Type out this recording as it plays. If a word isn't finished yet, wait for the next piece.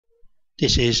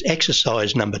This is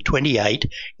exercise number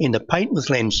 28 in the Paint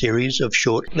with Len series of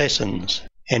short lessons.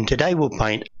 And today we'll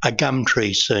paint a gum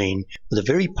tree scene with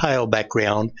a very pale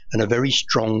background and a very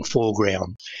strong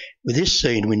foreground. With this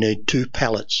scene we need two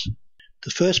palettes. The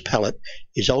first palette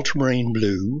is ultramarine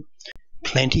blue,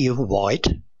 plenty of white,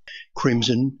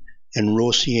 crimson and raw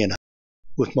sienna.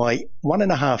 With my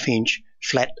 1.5 inch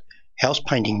flat house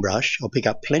painting brush, I'll pick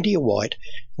up plenty of white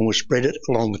and we'll spread it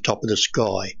along the top of the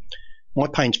sky. My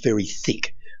paint's very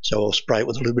thick, so I'll spray it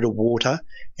with a little bit of water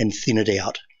and thin it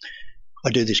out. I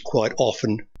do this quite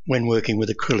often when working with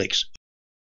acrylics.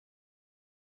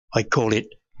 I call it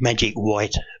magic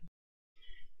white.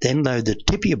 Then load the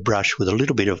tip of your brush with a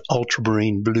little bit of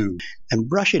ultramarine blue and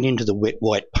brush it into the wet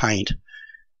white paint.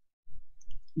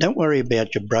 Don't worry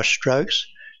about your brush strokes,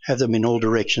 have them in all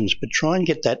directions, but try and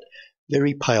get that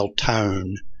very pale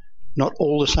tone. Not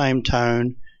all the same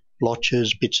tone,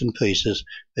 blotches, bits and pieces,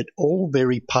 but all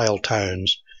very pale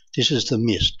tones. This is the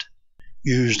mist.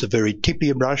 Use the very tip of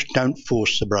your brush, don't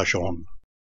force the brush on.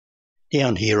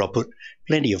 Down here I'll put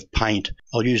plenty of paint.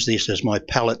 I'll use this as my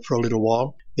palette for a little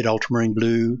while. Bit of ultramarine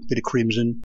blue, bit of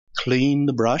crimson. Clean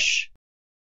the brush.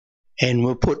 And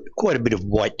we'll put quite a bit of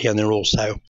white down there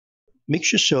also.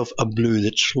 Mix yourself a blue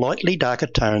that's slightly darker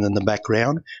tone than the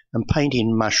background and paint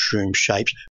in mushroom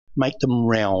shapes. Make them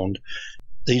round.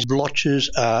 These blotches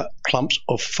are clumps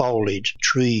of foliage,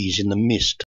 trees in the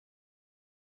mist.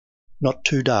 Not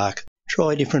too dark.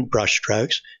 Try different brush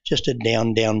strokes. Just a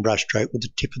down brush stroke with the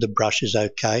tip of the brush is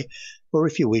okay. Or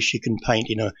if you wish, you can paint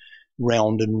in a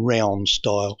round and round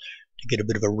style to get a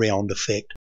bit of a round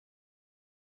effect.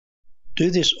 Do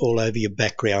this all over your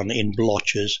background in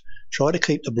blotches. Try to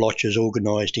keep the blotches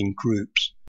organised in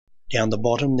groups. Down the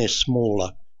bottom they're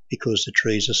smaller because the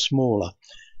trees are smaller.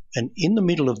 And in the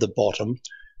middle of the bottom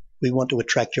we want to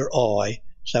attract your eye,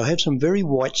 so have some very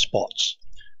white spots.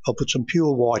 I'll put some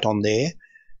pure white on there,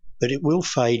 but it will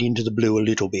fade into the blue a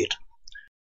little bit.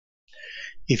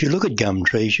 If you look at gum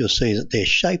trees you'll see that they're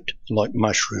shaped like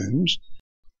mushrooms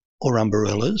or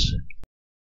umbrellas.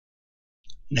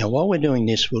 Now while we're doing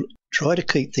this we'll try to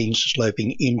keep things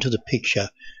sloping into the picture,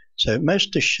 so most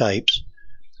of the shapes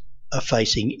are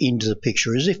facing into the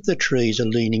picture as if the trees are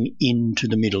leaning into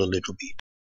the middle a little bit.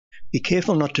 Be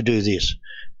careful not to do this.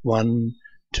 1,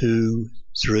 2,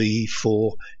 3,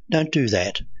 4. Don't do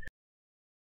that.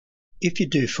 If you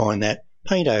do find that,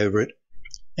 paint over it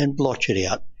and blotch it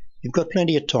out. You've got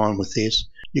plenty of time with this.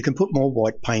 You can put more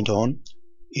white paint on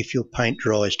if your paint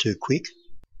dries too quick.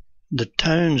 The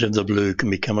tones of the blue can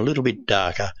become a little bit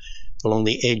darker along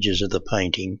the edges of the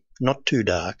painting, not too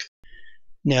dark.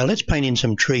 Now let's paint in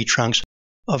some tree trunks.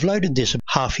 I've loaded this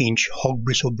 1/2 inch hog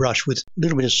bristle brush with a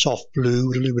little bit of soft blue,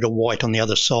 with a little bit of white on the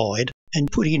other side,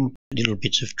 and put in little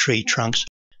bits of tree trunks.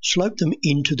 Slope them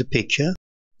into the picture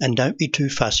and don't be too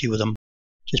fussy with them.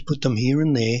 Just put them here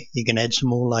and there. You can add some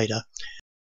more later.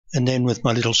 And then with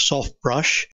my little soft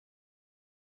brush,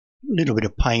 a little bit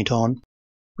of paint on,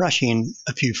 brush in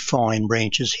a few fine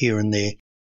branches here and there.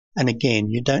 And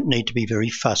again, you don't need to be very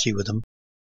fussy with them.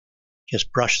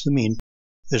 Just brush them in.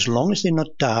 As long as they're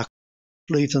not dark,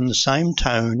 leave them the same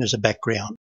tone as a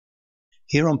background.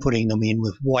 Here I'm putting them in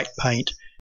with white paint,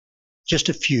 just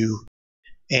a few,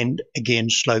 and again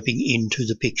sloping into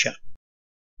the picture.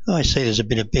 I see there's a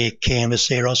bit of bare canvas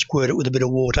there. I'll squirt it with a bit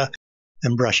of water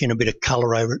and brush in a bit of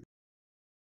colour over it.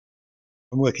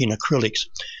 I'm working acrylics.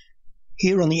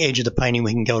 Here on the edge of the painting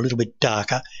we can go a little bit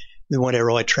darker. We want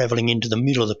our eye travelling into the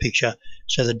middle of the picture,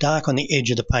 so the dark on the edge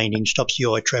of the painting stops the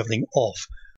eye travelling off.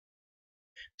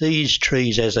 These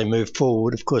trees, as they move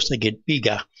forward, of course they get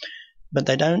bigger, but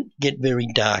they don't get very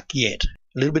dark yet.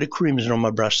 A little bit of crimson on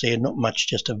my brush there, not much,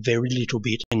 just a very little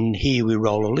bit. And here we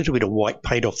roll a little bit of white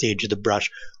paint off the edge of the brush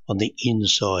on the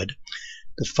inside.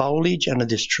 The foliage under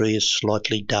this tree is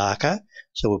slightly darker,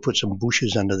 so we'll put some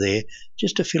bushes under there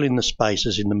just to fill in the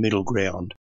spaces in the middle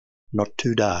ground. Not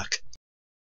too dark.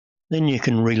 Then you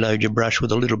can reload your brush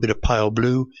with a little bit of pale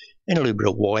blue and a little bit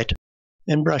of white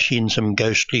and brush in some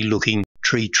ghostly looking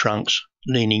tree trunks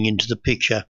leaning into the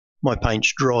picture. My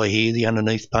paint's dry here, the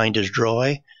underneath paint is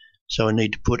dry, so I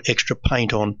need to put extra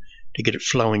paint on to get it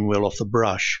flowing well off the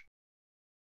brush.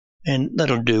 And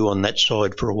that'll do on that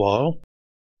side for a while.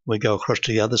 We go across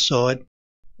to the other side,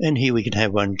 and here we can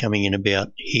have one coming in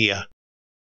about here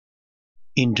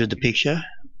into the picture.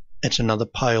 That's another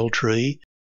pale tree.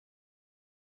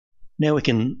 Now we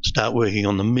can start working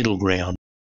on the middle ground.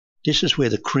 This is where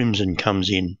the crimson comes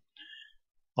in.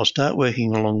 I'll start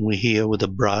working along here with a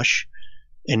brush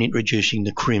and introducing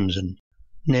the crimson.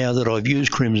 Now that I've used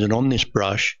crimson on this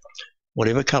brush,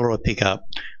 whatever colour I pick up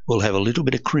will have a little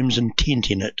bit of crimson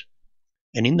tint in it.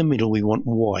 And in the middle we want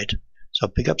white. So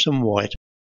I'll pick up some white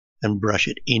and brush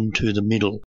it into the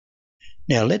middle.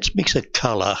 Now let's mix a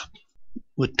colour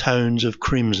with tones of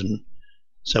crimson.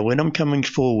 So when I'm coming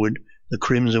forward, the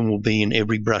crimson will be in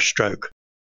every brush stroke.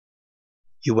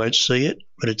 You won't see it,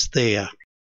 but it's there.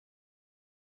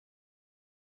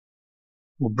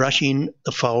 We'll brush in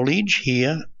the foliage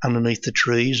here underneath the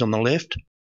trees on the left.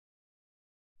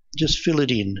 Just fill it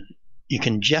in. You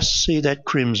can just see that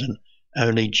crimson,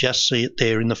 only just see it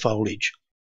there in the foliage.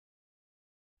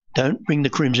 Don't bring the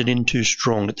crimson in too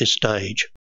strong at this stage.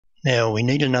 Now we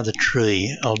need another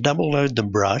tree. I'll double load the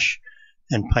brush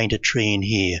and paint a tree in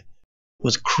here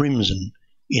with crimson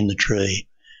in the tree.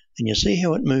 And you see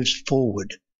how it moves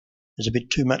forward. There's a bit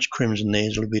too much crimson there,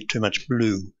 there's a little bit too much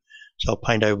blue. So I'll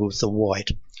paint over with the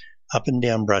white. Up and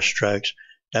down brush strokes.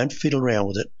 Don't fiddle around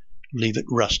with it. Leave it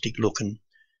rustic looking.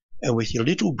 And with your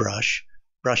little brush,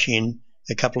 brush in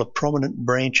a couple of prominent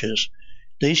branches.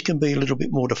 These can be a little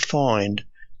bit more defined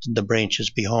than the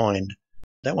branches behind.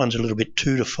 That one's a little bit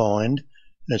too defined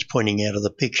and it's pointing out of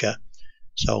the picture.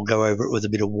 So I'll go over it with a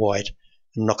bit of white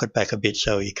and knock it back a bit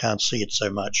so you can't see it so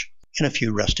much. And a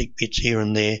few rustic bits here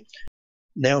and there.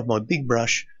 Now with my big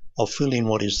brush, I'll fill in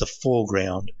what is the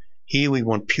foreground. Here we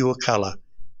want pure colour,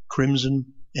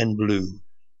 crimson and blue,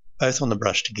 both on the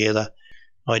brush together.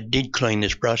 I did clean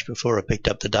this brush before I picked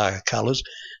up the darker colours,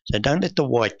 so don't let the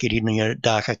white get in your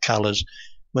darker colours.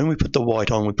 When we put the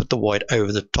white on, we put the white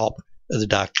over the top of the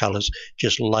dark colours,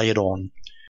 just lay it on.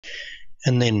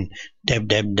 And then dab,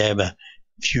 dab, dab a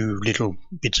few little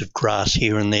bits of grass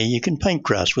here and there. You can paint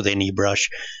grass with any brush,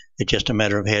 it's just a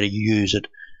matter of how to use it.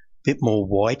 A bit more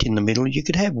white in the middle. You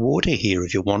could have water here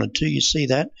if you wanted to, you see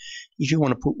that? If you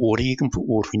want to put water, you can put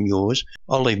water in yours.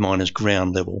 I'll leave mine as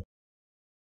ground level.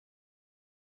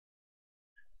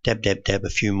 Dab, dab, dab a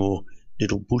few more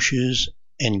little bushes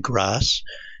and grass,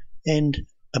 and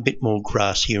a bit more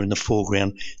grass here in the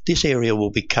foreground. This area will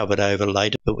be covered over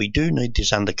later, but we do need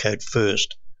this undercoat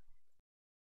first.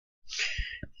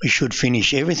 We should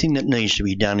finish everything that needs to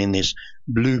be done in this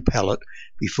blue palette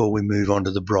before we move on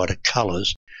to the brighter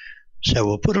colours. So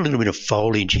we'll put a little bit of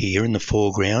foliage here in the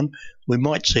foreground. We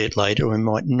might see it later, we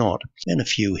might not. And a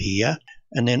few here.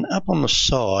 And then up on the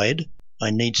side,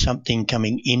 I need something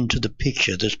coming into the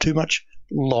picture. There's too much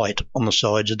light on the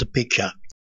sides of the picture.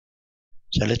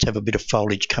 So let's have a bit of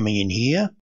foliage coming in here.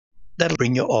 That'll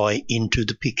bring your eye into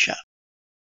the picture.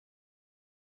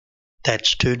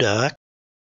 That's too dark.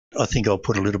 I think I'll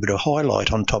put a little bit of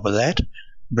highlight on top of that.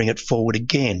 Bring it forward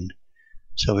again.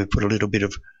 So we put a little bit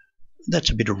of,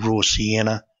 that's a bit of raw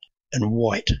sienna and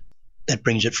white. That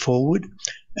brings it forward.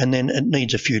 And then it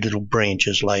needs a few little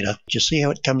branches later. Do you see how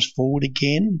it comes forward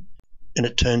again? And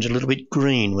it turns a little bit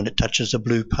green when it touches the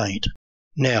blue paint.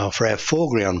 Now for our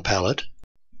foreground palette,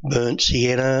 burnt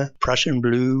sienna, Prussian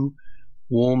blue,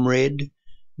 warm red,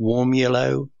 warm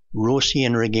yellow, raw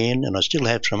sienna again, and I still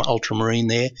have some ultramarine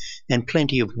there, and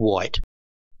plenty of white.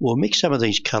 We'll mix some of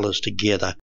these colours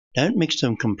together. Don't mix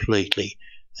them completely.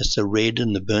 That's the red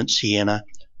and the burnt sienna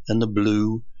and the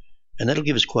blue, and that'll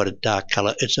give us quite a dark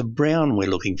colour. It's a brown we're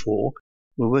looking for.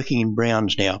 We're working in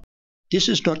browns now. This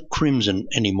is not crimson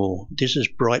anymore. This is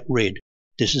bright red.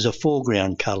 This is a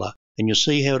foreground colour, and you'll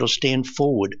see how it'll stand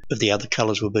forward of the other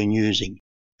colours we've been using.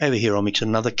 Over here I'll mix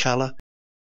another colour,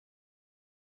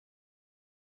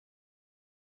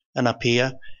 and up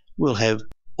here we'll have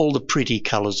all the pretty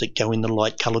colours that go in the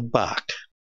light coloured bark.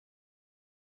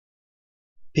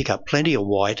 Pick up plenty of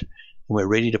white and we're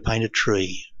ready to paint a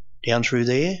tree. Down through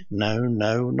there? No,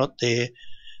 not there.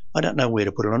 I don't know where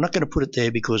to put it. I'm not going to put it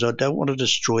there because I don't want to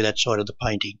destroy that side of the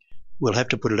painting. We'll have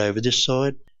to put it over this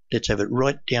side. Let's have it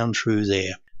right down through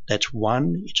there. That's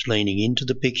one, it's leaning into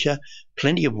the picture,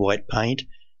 plenty of white paint,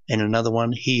 and another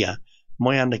one here.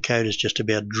 My undercoat is just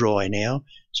about dry now,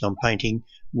 so I'm painting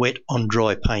wet on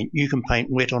dry paint. You can paint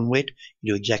wet on wet,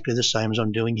 you do exactly the same as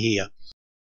I'm doing here.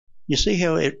 You see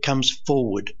how it comes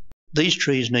forward? These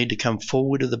trees need to come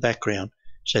forward of the background,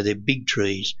 so they're big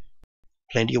trees.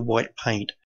 Plenty of white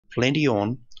paint, plenty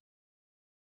on.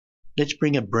 Let's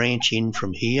bring a branch in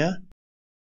from here.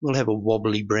 We'll have a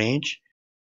wobbly branch.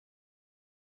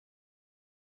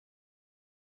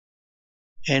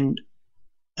 And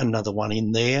another one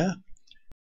in there.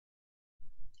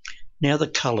 Now the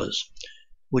colours.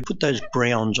 We put those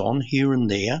browns on here and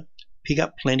there, pick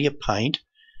up plenty of paint.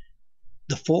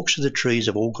 The forks of the trees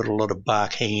have all got a lot of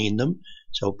bark hanging in them,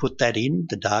 so I'll put that in,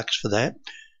 the darks for that.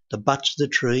 The butts of the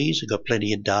trees have got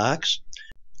plenty of darks.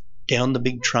 Down the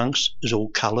big trunks is all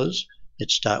colours.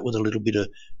 Let's start with a little bit of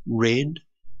red,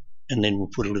 and then we'll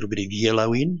put a little bit of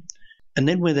yellow in. And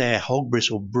then with our hog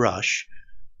bristle brush,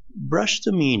 brush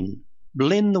them in,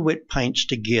 blend the wet paints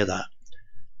together.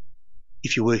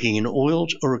 If you're working in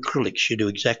oils or acrylics, you do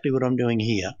exactly what I'm doing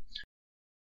here.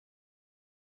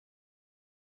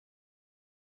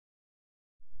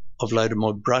 I've loaded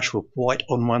my brush with white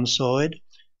on one side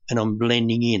and I'm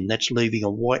blending in. That's leaving a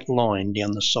white line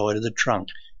down the side of the trunk,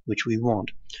 which we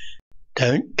want.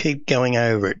 Don't keep going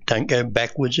over it. Don't go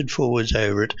backwards and forwards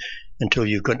over it until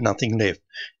you've got nothing left.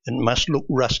 It must look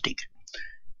rustic.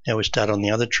 Now we start on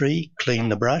the other tree, clean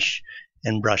the brush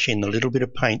and brush in the little bit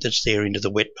of paint that's there into the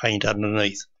wet paint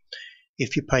underneath.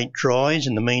 If your paint dries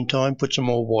in the meantime, put some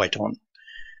more white on.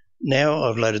 Now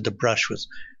I've loaded the brush with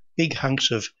big hunks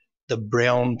of the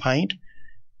brown paint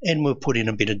and we'll put in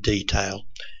a bit of detail.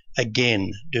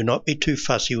 Again, do not be too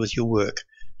fussy with your work.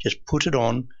 Just put it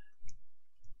on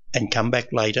and come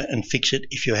back later and fix it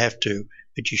if you have to,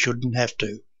 but you shouldn't have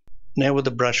to. Now with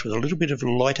the brush with a little bit of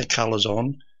lighter colours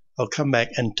on, I'll come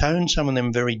back and tone some of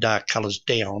them very dark colours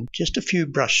down, just a few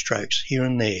brush strokes here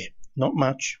and there, not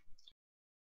much.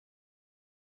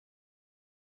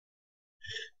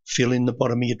 Fill in the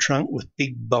bottom of your trunk with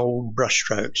big bold brush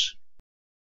strokes.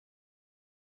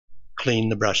 Clean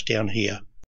the brush down here.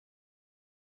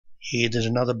 Here there's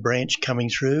another branch coming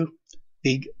through,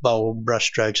 big bold brush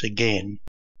strokes again.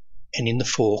 And in the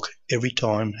fork, every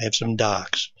time have some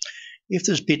darks. If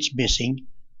there's bits missing,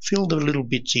 fill the little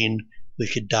bits in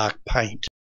with your dark paint.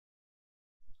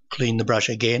 Clean the brush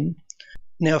again.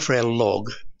 Now for our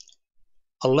log.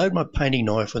 I'll load my painting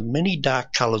knife with many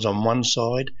dark colours on one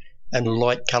side and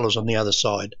light colours on the other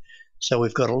side. So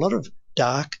we've got a lot of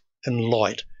dark and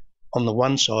light on the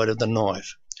one side of the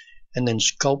knife. And then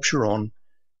sculpture on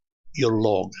your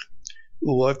log.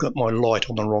 Oh, I've got my light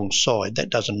on the wrong side. That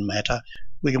doesn't matter.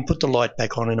 We can put the light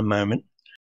back on in a moment.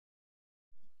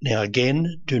 Now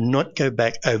again, do not go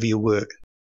back over your work.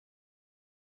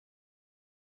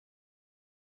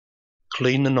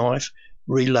 Clean the knife,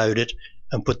 reload it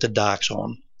and put the darks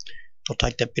on. I'll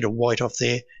take that bit of white off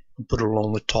there and put it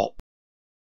along the top.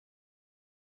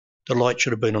 The light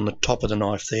should have been on the top of the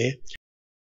knife there.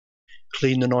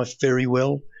 Clean the knife very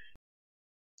well.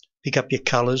 Pick up your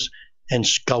colours and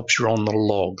sculpture on the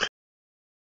log.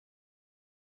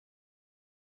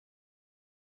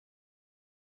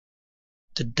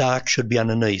 The dark should be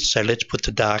underneath, so let's put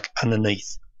the dark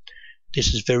underneath.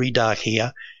 This is very dark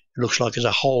here. It looks like there's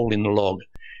a hole in the log.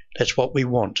 That's what we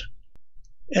want.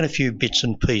 And a few bits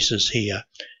and pieces here.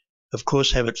 Of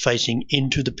course, have it facing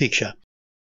into the picture.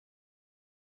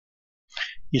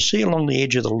 You see along the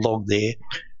edge of the log there,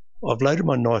 I've loaded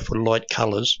my knife with light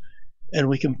colours, and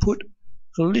we can put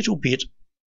a little bit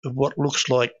of what looks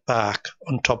like bark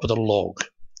on top of the log.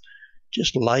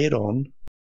 Just lay it on.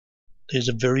 There's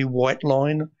a very white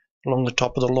line along the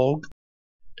top of the log.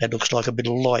 That looks like a bit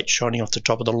of light shining off the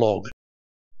top of the log.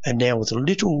 And now with a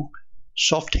little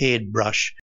soft-haired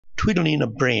brush, twiddle in a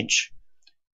branch.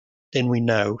 Then we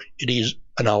know it is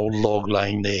an old log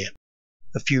laying there.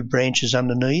 A few branches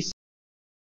underneath.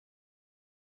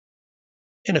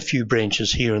 And a few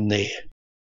branches here and there.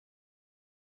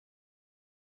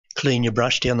 Clean your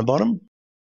brush down the bottom.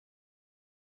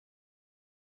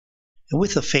 And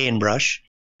with the fan brush,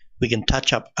 we can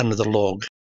touch up under the log.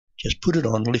 Just put it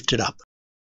on, lift it up.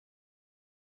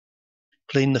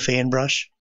 Clean the fan brush,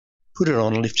 put it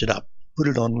on, lift it up. Put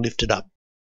it on, lift it up.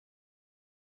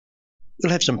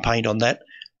 We'll have some paint on that.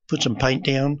 Put some paint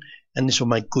down and this will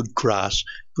make good grass.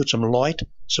 Put some light,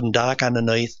 some dark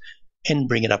underneath and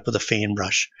bring it up with a fan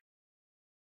brush.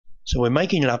 So we're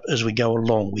making it up as we go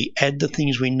along. We add the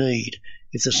things we need.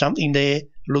 If there's something there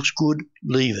that looks good,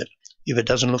 leave it. If it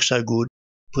doesn't look so good,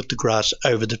 put the grass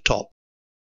over the top.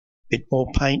 Bit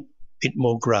more paint, bit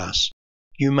more grass.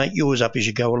 You make yours up as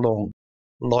you go along.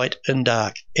 Light and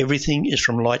dark. Everything is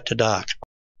from light to dark.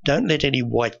 Don't let any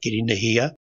white get into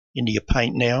here, into your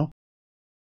paint now.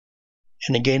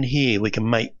 And again here we can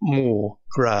make more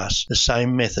grass, the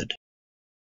same method.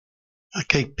 I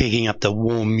keep picking up the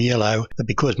warm yellow, but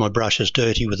because my brush is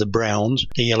dirty with the browns,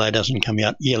 the yellow doesn't come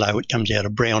out yellow, it comes out a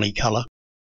browny colour.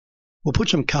 We'll put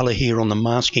some colour here on the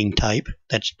masking tape,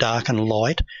 that's dark and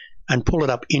light, and pull it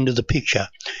up into the picture.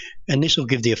 And this will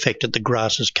give the effect that the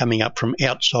grass is coming up from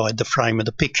outside the frame of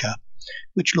the picture,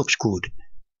 which looks good.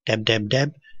 Dab, dab,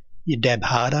 dab. You dab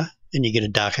harder and you get a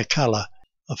darker colour.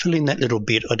 I'll fill in that little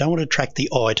bit. I don't want to attract the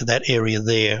eye to that area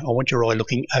there. I want your eye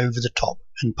looking over the top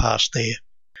and past there.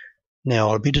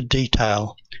 Now a bit of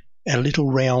detail. A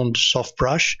little round soft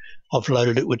brush. I've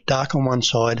loaded it with dark on one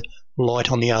side,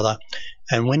 light on the other.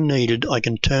 And when needed, I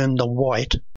can turn the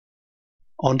white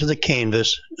onto the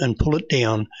canvas and pull it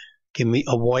down, give me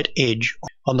a white edge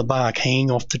on the bark hanging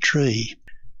off the tree.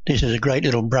 This is a great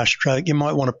little brush stroke. You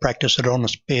might want to practice it on a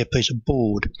spare piece of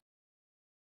board.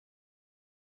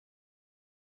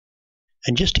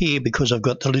 And just here, because I've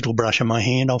got the little brush in my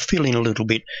hand, I'll fill in a little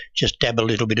bit, just dab a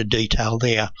little bit of detail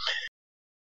there.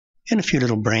 And a few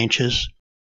little branches.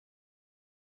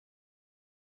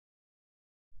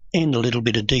 And a little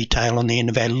bit of detail on the end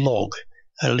of our log.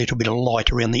 A little bit of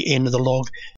light around the end of the log.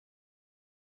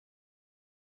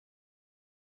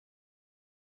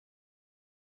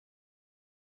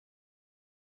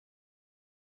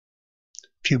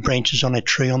 A few branches on a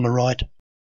tree on the right.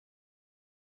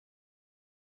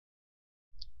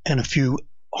 And a few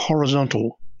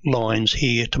horizontal lines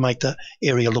here to make the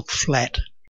area look flat.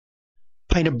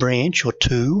 Paint a branch or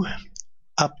two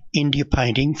up into your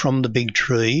painting from the big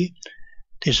tree.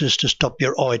 This is to stop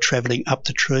your eye travelling up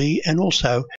the tree, and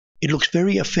also it looks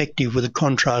very effective with the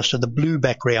contrast of the blue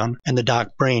background and the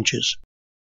dark branches.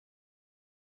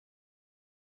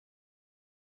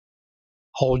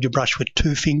 Hold your brush with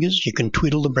 2 fingers. You can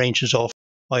twiddle the branches off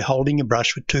by holding your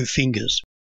brush with 2 fingers.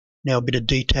 Now a bit of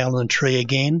detail in the tree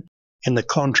again, and the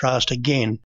contrast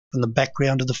again from the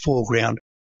background to the foreground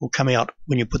will come out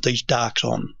when you put these darks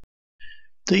on.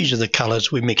 These are the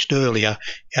colours we mixed earlier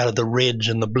out of the reds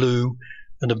and the blue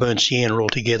and the burnt sienna all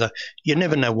together. You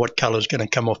never know what colour is going to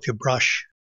come off your brush.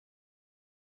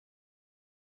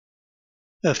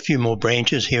 A few more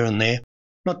branches here and there,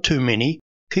 not too many.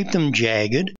 Keep them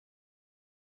jagged.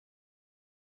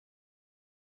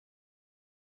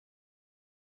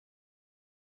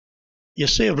 You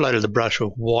see I've loaded the brush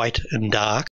with white and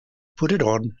dark. Put it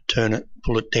on, turn it,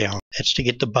 pull it down. That's to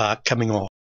get the bark coming off.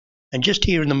 And just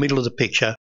here in the middle of the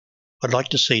picture, I'd like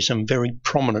to see some very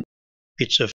prominent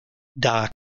bits of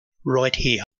dark right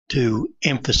here to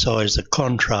emphasise the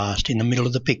contrast in the middle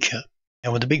of the picture.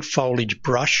 Now with a big foliage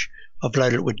brush, I've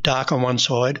loaded it with dark on one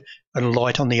side and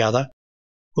light on the other.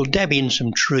 We'll dab in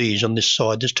some trees on this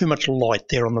side. There's too much light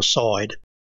there on the side.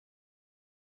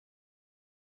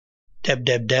 Dab,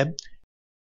 dab, dab.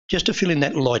 Just to fill in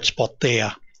that light spot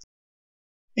there.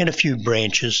 And a few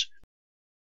branches.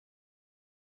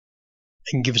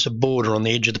 And give us a border on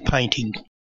the edge of the painting.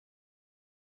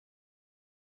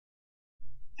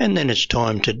 And then it's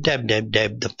time to dab, dab,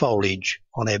 dab the foliage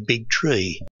on our big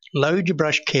tree. Load your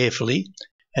brush carefully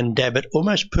and dab it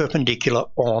almost perpendicular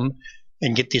on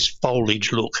and get this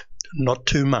foliage look, not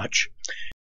too much.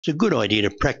 It's a good idea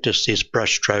to practice this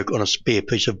brush stroke on a spare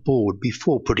piece of board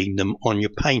before putting them on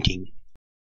your painting.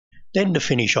 Then to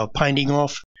finish our painting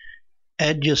off,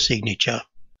 add your signature.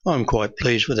 I'm quite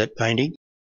pleased with that painting.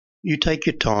 You take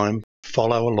your time,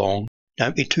 follow along,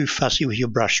 don't be too fussy with your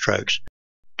brush strokes.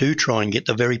 Do try and get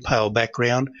the very pale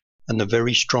background and the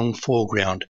very strong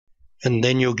foreground, and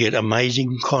then you'll get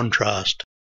amazing contrast.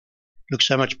 Looks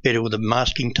so much better with the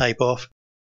masking tape off,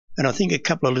 and I think a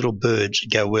couple of little birds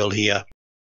go well here.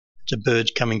 It's the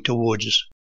birds coming towards us.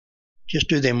 Just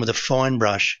do them with a fine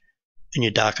brush and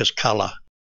your darkest colour.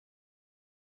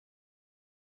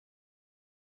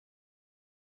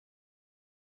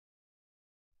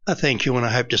 I thank you and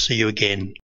I hope to see you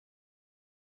again.